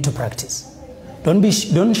that we need to practice.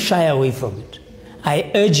 Don't shy away from it.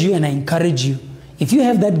 I urge you and I encourage you, if you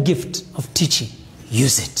have that gift of teaching,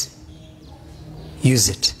 use it. Use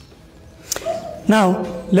it. Now,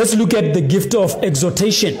 let's look at the gift of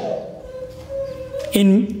exhortation.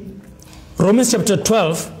 In Romans chapter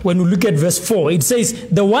 12, when we look at verse 4, it says,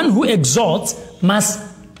 the one who exhorts must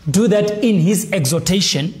do that in his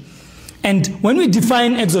exhortation. And when we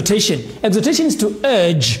define exhortation, exhortation is to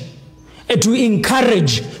urge, to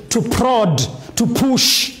encourage, to prod, to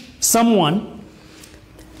push someone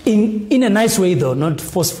in a nice way though, not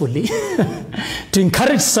forcefully, to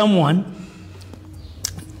encourage someone,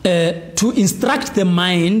 to instruct the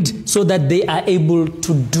mind so that they are able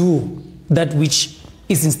to do that which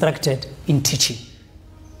is instructed in teaching.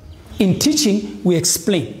 In teaching, we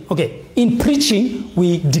explain. Okay, in preaching,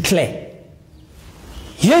 we declare.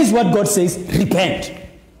 Here is what God says, repent.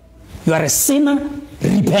 You are a sinner,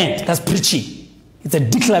 repent. That's preaching. It's a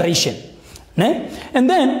declaration. And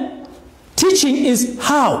then, teaching is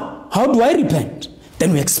how. How do I repent?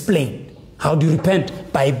 Then we explain. How do you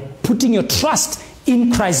repent? By putting your trust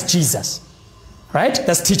in Christ Jesus. Right?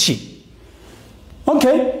 That's teaching.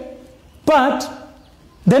 Okay. But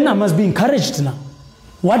then I must be encouraged now.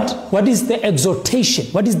 What is the exhortation?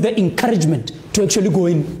 What is the encouragement to actually go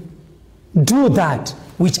in? Do that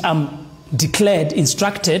which I'm declared,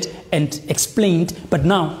 instructed, and explained, but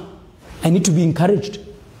now I need to be encouraged.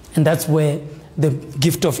 And that's where the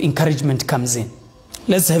gift of encouragement comes in.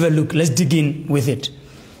 Let's have a look. Let's dig in with it.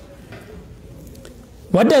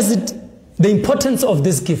 What does it, the importance of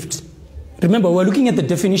this gift? Remember, we're looking at the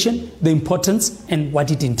definition, the importance, and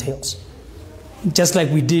what it entails. Just like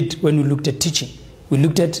we did when we looked at teaching. We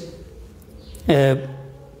looked at the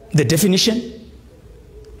definition,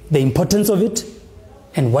 the importance of it,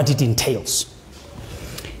 and what it entails.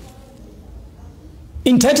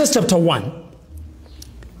 In Titus chapter 1,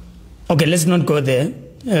 okay, let's not go there.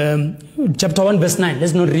 Chapter 1 verse 9,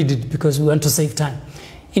 let's not read it because we want to save time.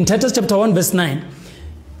 In Titus chapter 1 verse 9,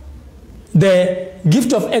 the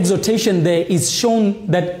gift of exhortation there is shown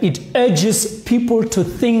that it urges people to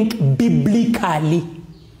think biblically.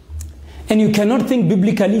 And you cannot think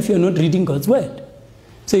biblically if you're not reading God's word.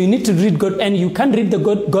 So you need to read God, and you can't read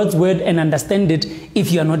God's word and understand it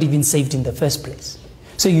if you are not even saved in the first place.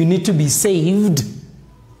 So you need to be saved,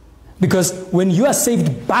 because when you are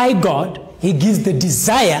saved by God, He gives the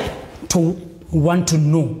desire to want to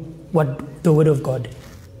know what the word of God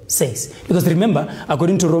says. Because remember,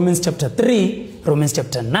 according to Romans chapter 3, Romans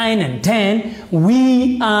chapter 9 and 10,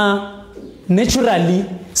 we are naturally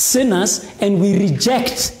sinners and we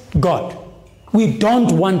reject God. We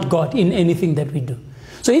don't want God in anything that we do.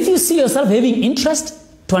 So if you see yourself having interest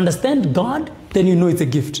to understand God, then you know it's a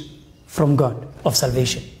gift from God of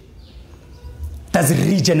salvation. That's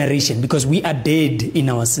regeneration, because we are dead in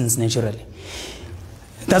our sins naturally.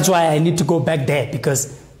 That's why I need to go back there,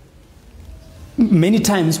 because many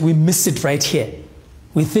times we miss it right here.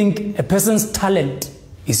 We think a person's talent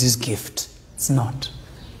is his gift. It's not.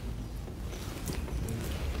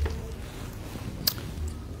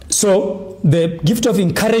 So the gift of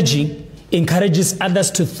encouraging encourages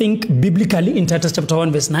others to think biblically in Titus chapter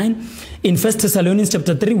 1 verse 9. In 1 Thessalonians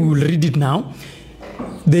chapter 3, we will read it now.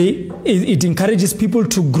 It encourages people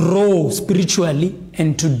to grow spiritually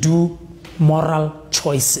and to do moral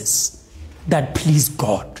choices that please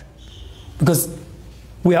God. Because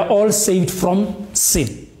we are all saved from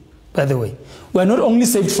sin, by the way. We are not only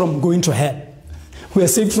saved from going to hell. We are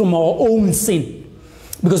saved from our own sin.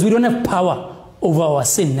 Because we don't have power over our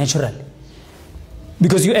sin naturally.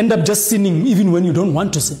 Because you end up just sinning even when you don't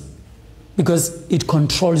want to sin. Because it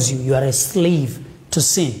controls you. You are a slave to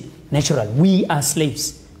sin naturally. We are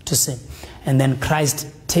slaves to sin. And then Christ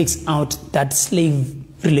takes out that slave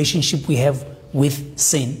relationship we have with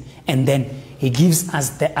sin. And then he gives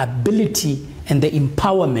us the ability and the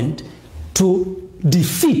empowerment to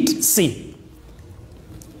defeat sin.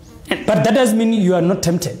 But that doesn't mean you are not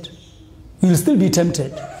tempted. You will still be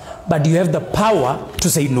tempted. But you have the power to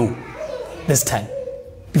say no this time.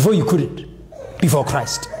 Before you couldn't. Before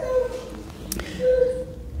Christ.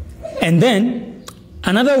 And then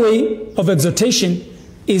another way of exhortation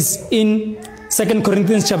is in 2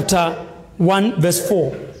 Corinthians chapter 1 verse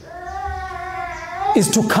 4. Is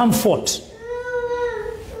to comfort.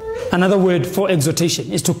 Another word for exhortation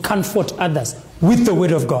is to comfort others with the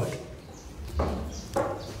word of God.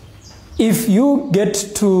 If you get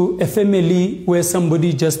to a family where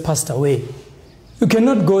somebody just passed away, you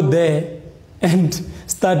cannot go there and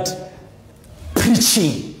start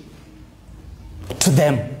preaching to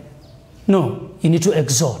them. No, you need to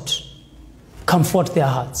exhort, comfort their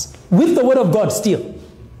hearts with the word of God still.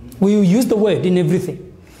 We use the word in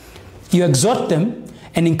everything. You exhort them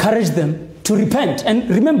and encourage them to repent. And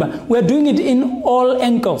remember, we're doing it in all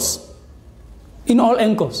angles. In all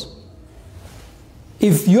angles.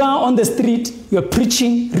 If you are on the street, you're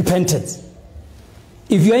preaching repentance.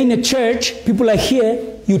 If you are in a church, people are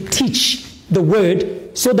here, you teach the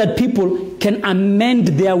word so that people can amend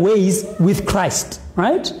their ways with Christ.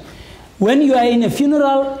 Right? When you are in a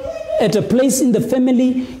funeral, at a place in the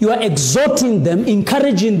family, you are exhorting them,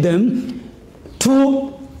 encouraging them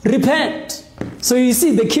to repent. So you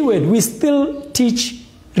see the key word, we still teach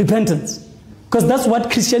repentance. Because that's what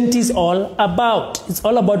Christianity is all about. It's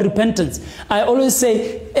all about repentance. I always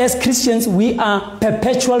say, as Christians, we are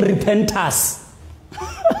perpetual repenters.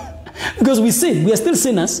 Because we sin. We are still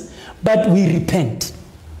sinners, but we repent.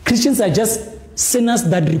 Christians are just sinners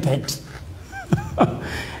that repent.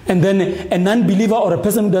 And then a non-believer or a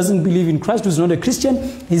person who doesn't believe in Christ, who's not a Christian,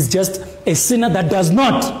 is just a sinner that does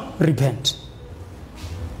not repent.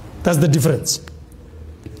 That's the difference.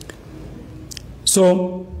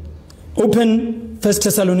 So, open 1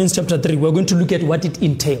 Thessalonians chapter 3. We're going to look at what it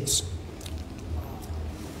entails.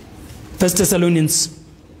 1 Thessalonians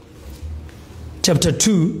chapter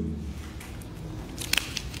 2.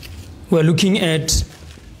 We're looking at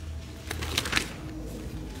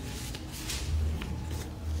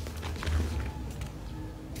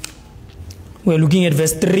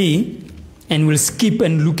verse 3, and we'll skip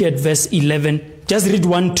and look at verse 11. Just read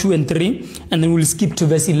 1, 2, and 3, and then we'll skip to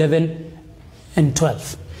verse 11 and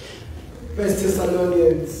 12. 1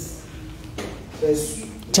 Thessalonians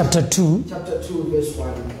chapter 2, verse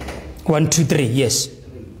 1. 1, 2, 3, yes.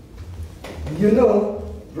 You know,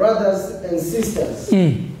 brothers and sisters,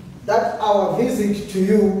 that our visit to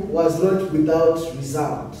you was not without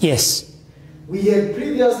result. Yes. We had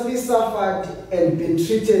previously suffered and been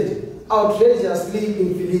treated outrageously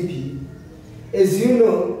in Philippi, as you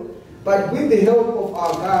know, but with the help of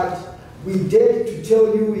our God, we dared to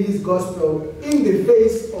tell you his gospel in the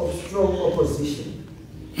face of strong opposition.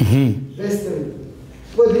 Verse 3.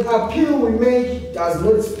 For the appeal we make does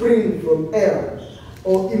not spring from error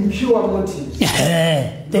or impure motives.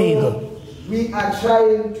 There you go. We are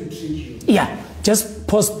trying to trick you. Yeah, just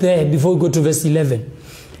pause there before we go to verse 11.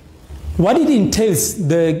 What it entails,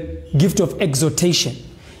 the gift of exhortation.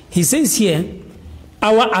 He says here,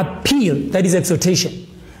 our appeal, that is exhortation,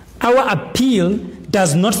 our appeal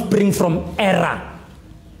does not spring from error,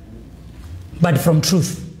 but from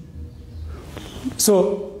truth.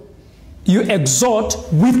 So, you exhort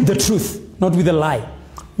with the truth, not with a lie,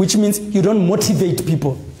 which means you don't motivate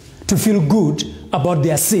people to feel good about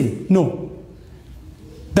their sin. No.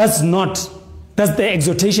 That's the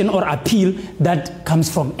exhortation or appeal that comes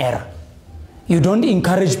from error. You don't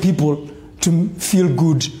encourage people to feel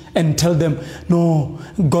good and tell them, no,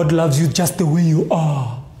 God loves you just the way you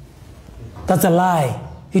are. That's a lie.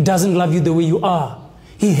 He doesn't love you the way you are.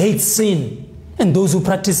 He hates sin and those who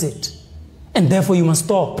practice it. And therefore you must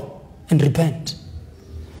stop and repent.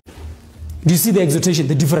 Do you see the exhortation,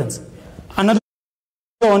 the difference? Another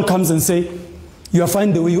one comes and say, you are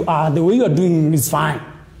fine the way you are. The way you are doing is fine.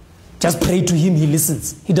 Just pray to him, he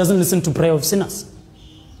listens. He doesn't listen to prayer of sinners.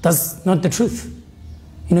 That's not the truth.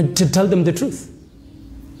 To tell them the truth.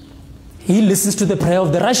 He listens to the prayer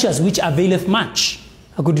of the righteous, which availeth much,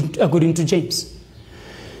 according to James.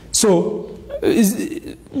 So,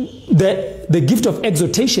 the gift of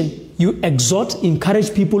exhortation, you exhort,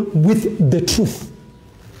 encourage people with the truth.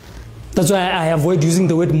 That's why I avoid using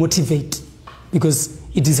the word motivate, because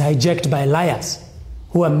it is hijacked by liars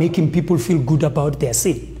who are making people feel good about their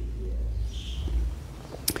sin.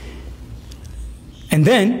 And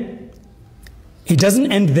then, it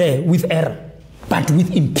doesn't end there with error, but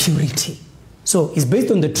with impurity. So it's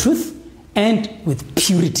based on the truth and with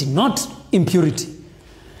purity, not impurity.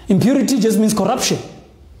 Impurity just means corruption.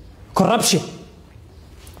 Corruption,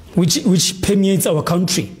 which permeates our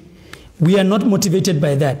country. We are not motivated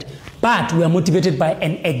by that, but we are motivated by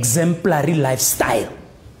an exemplary lifestyle.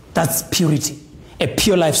 That's purity, a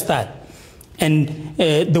pure lifestyle. And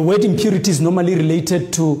the word impurity is normally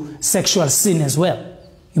related to sexual sin as well.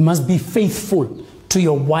 You must be faithful to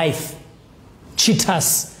your wife.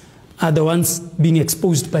 Cheaters are the ones being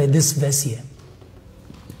exposed by this verse here.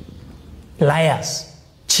 Liars,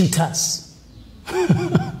 cheaters.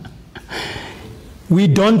 We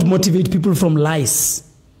don't motivate people from lies.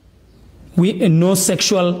 No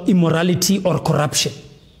sexual immorality or corruption.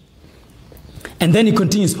 And then he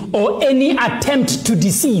continues, or any attempt to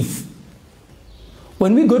deceive.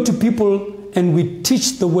 When we go to people and we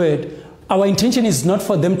teach the word, our intention is not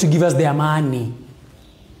for them to give us their money.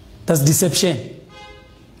 That's deception.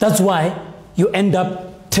 That's why you end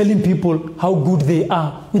up telling people how good they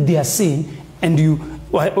are with their sin, and you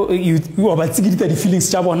the feelings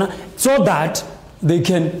so that they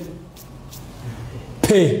can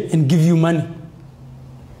pay and give you money.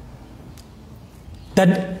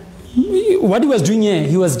 That what he was doing here,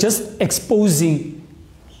 he was just exposing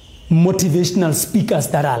motivational speakers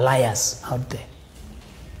that are liars out there.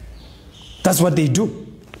 That's what they do.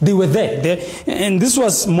 They were there. And this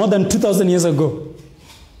was more than 2,000 years ago.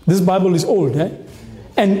 This Bible is old.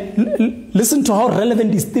 And listen to how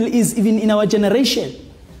relevant it still is even in our generation.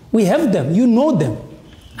 We have them. You know them.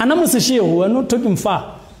 And we're not talking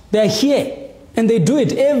far. They're here. And they do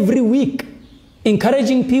it every week.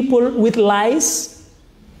 Encouraging people with lies.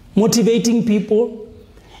 Motivating people.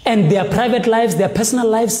 And their private lives, their personal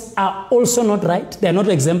lives are also not right. They're not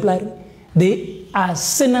exemplary. They are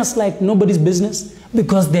sinners like nobody's business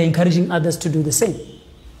because they're encouraging others to do the same.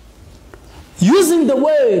 Using the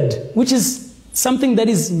word, which is something that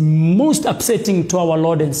is most upsetting to our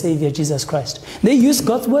Lord and Savior, Jesus Christ. They use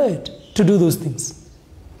God's word to do those things.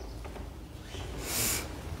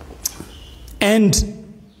 And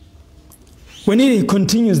when he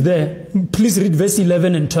continues there, please read verse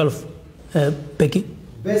 11 and 12, Becky.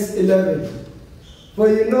 Verse 11. For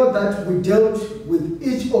you know that we dealt with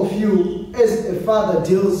each of you as a father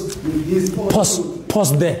deals with his own children.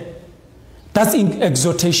 Pause there. That's in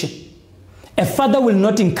exhortation. A father will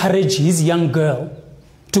not encourage his young girl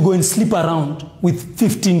to go and sleep around with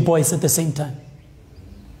 15 boys at the same time.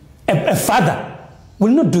 A father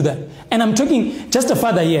will not do that. And I'm talking just a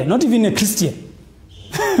father here, not even a Christian.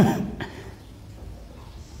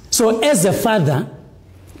 So as a father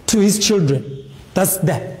to his children, that's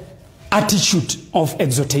the attitude of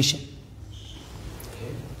exhortation.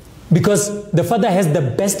 Because the father has the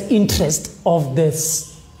best interest of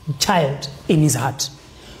this child in his heart.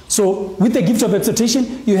 So with the gift of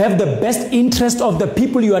exhortation, you have the best interest of the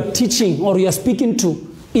people you are teaching or you are speaking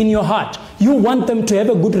to in your heart. You want them to have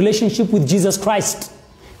a good relationship with Jesus Christ.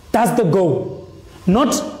 That's the goal.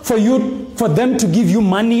 Not for them to give you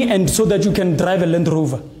money and so that you can drive a Land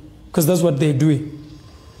Rover. Because that's what they're doing.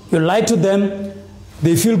 You lie to them,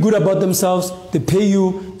 they feel good about themselves, they pay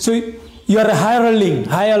you. So you are a hireling,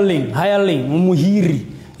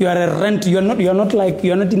 umuhiri. You are a rent, you are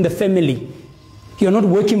not in the family. You are not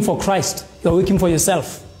working for Christ, you are working for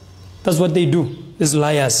yourself. That's what they do, these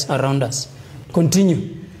liars around us.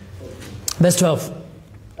 Continue. Verse 12.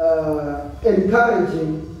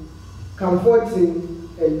 Encouraging, comforting,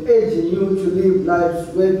 and urging you to live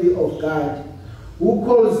lives worthy of God, who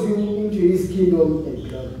calls you into his kingdom and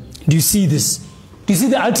glory. Do you see this? Do you see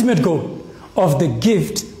the ultimate goal of the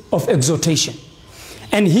gift of exhortation?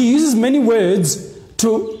 And he uses many words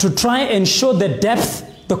to try and show the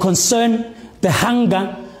depth, the concern, the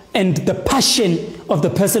hunger, and the passion of the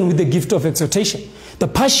person with the gift of exhortation. The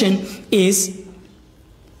passion is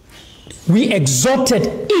we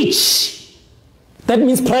exhorted each, that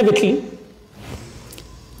means privately,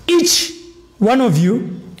 each one of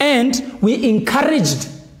you, and we encouraged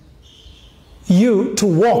you to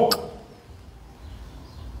walk.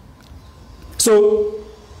 So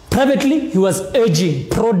privately, he was urging,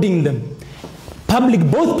 prodding them,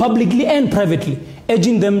 both publicly and privately,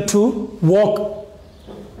 urging them to walk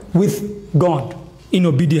with God in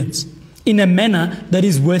obedience, in a manner that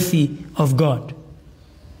is worthy of God.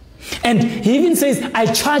 And he even says, I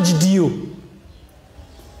charged you.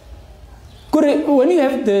 When you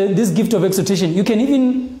have this gift of exhortation, you can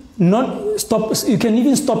even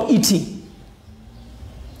stop eating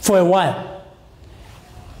for a while.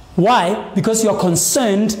 Why? Because you're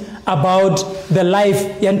concerned about the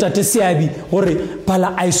life Yantate Seabi. Or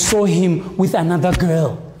Pala, I saw him with another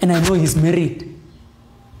girl and I know he's married.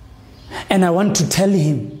 And I want to tell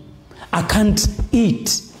him, I can't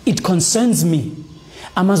eat. It concerns me.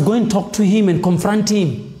 I must go and talk to him and confront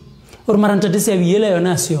him. Or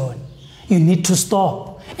you need to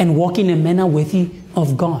stop and walk in a manner worthy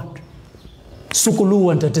of God.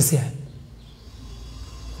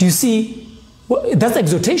 Do you see? That's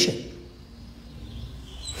exhortation.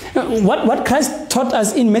 What Christ taught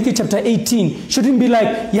us in Matthew chapter 18 shouldn't be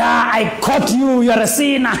like, yeah, I caught you, you're a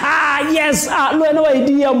sinner. Yes, no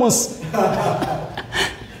idea.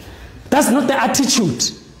 That's not the attitude.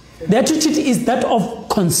 The attitude is that of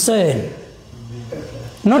concern,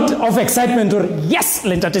 not of excitement or, yes,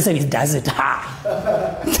 he does it.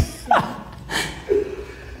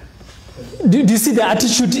 Do you see the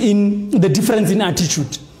attitude the difference in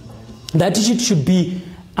attitude? The attitude should be,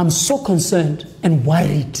 I'm so concerned and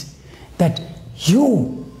worried that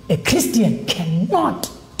you, a Christian,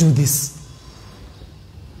 cannot do this.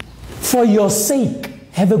 For your sake,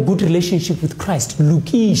 have a good relationship with Christ.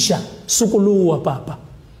 Lukisha, sukuluwa papa.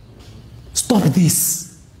 Stop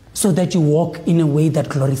this so that you walk in a way that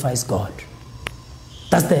glorifies God.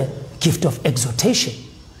 That's the gift of exhortation.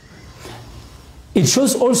 It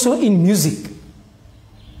shows also in music.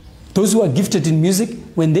 Those who are gifted in music,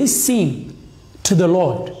 when they sing to the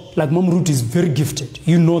Lord, like Mom Ruth is very gifted.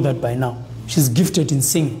 You know that by now. She's gifted in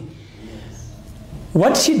singing.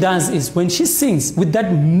 What she does is when she sings with that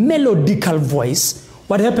melodical voice,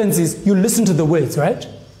 what happens is you listen to the words, right?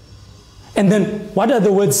 And then what are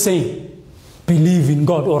the words saying? Believe in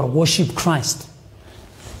God or worship Christ.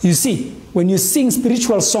 You see, when you sing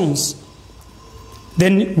spiritual songs,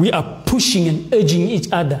 then we are pushing and urging each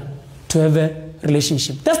other to have a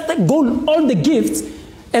relationship. That's the goal. All the gifts,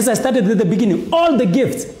 as I started at the beginning, all the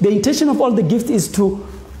gifts, the intention of all the gifts is to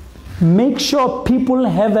make sure people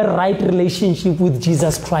have a right relationship with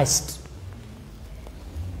Jesus Christ.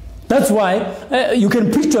 That's why you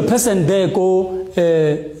can preach to a person there, go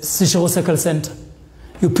Sishiro Circle Center.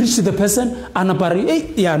 You preach to the person,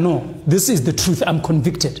 Anapari, yeah, no, this is the truth, I'm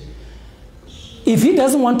convicted. If he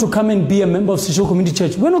doesn't want to come and be a member of Sisho Community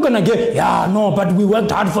Church, we're not going to get, yeah, no, but we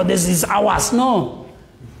worked hard for this, it's ours. No.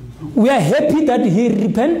 We are happy that he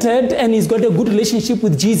repented and he's got a good relationship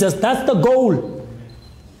with Jesus. That's the goal.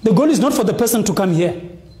 The goal is not for the person to come here.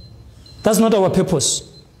 That's not our purpose.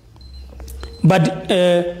 But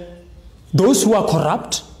those who are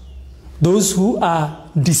corrupt, those who are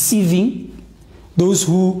deceiving, those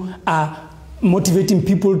who are motivating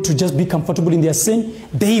people to just be comfortable in their sin,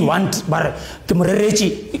 they want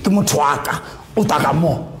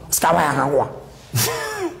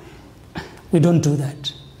we don't do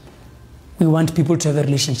that. We want people to have a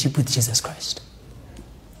relationship with Jesus Christ.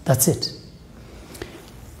 That's it.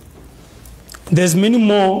 There's many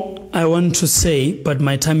more I want to say, but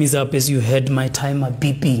my time is up. As you heard my timer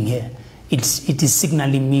beeping here, it is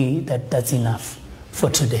signaling me that that's enough for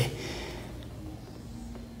today.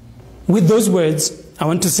 With those words, I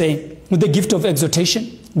want to say, with the gift of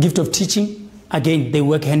exhortation, gift of teaching, again, they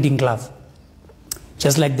work hand in glove.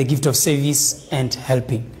 Just like the gift of service and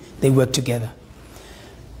helping, they work together.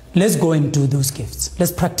 Let's go and do those gifts.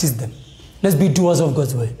 Let's practice them. Let's be doers of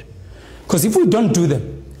God's word. Because if we don't do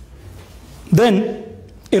them, then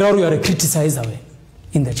you are a criticizer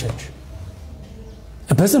in the church.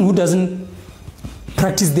 A person who doesn't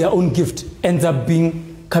practice their own gift ends up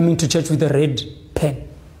coming to church with a red pen.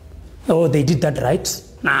 Oh, they did that right.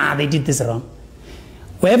 Nah, they did this wrong.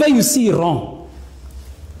 Wherever you see wrong,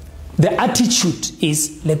 the attitude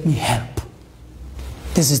is, let me help.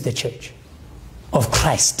 This is the church of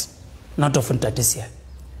Christ, not of Ntatesia,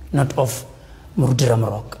 not of Murudira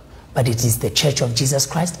Marok, but it is the church of Jesus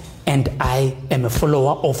Christ, and I am a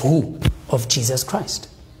follower of who? Of Jesus Christ.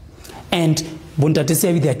 And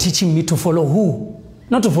Buntatesia, they are teaching me to follow who?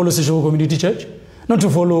 Not to follow Seshego Community Church, not to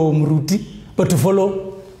follow Muruti, but to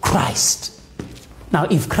follow Christ. Now,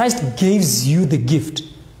 if Christ gives you the gift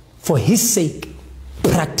for his sake,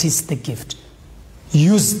 practice the gift.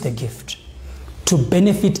 Use the gift to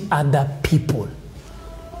benefit other people.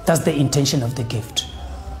 That's the intention of the gift.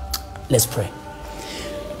 Let's pray.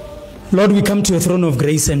 Lord, we come to your throne of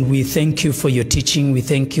grace and we thank you for your teaching. We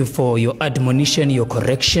thank you for your admonition, your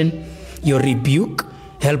correction, your rebuke.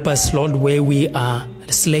 Help us, Lord, where we are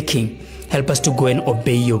slacking. Help us to go and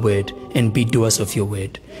obey your word and be doers of your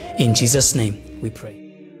word. In Jesus' name we pray.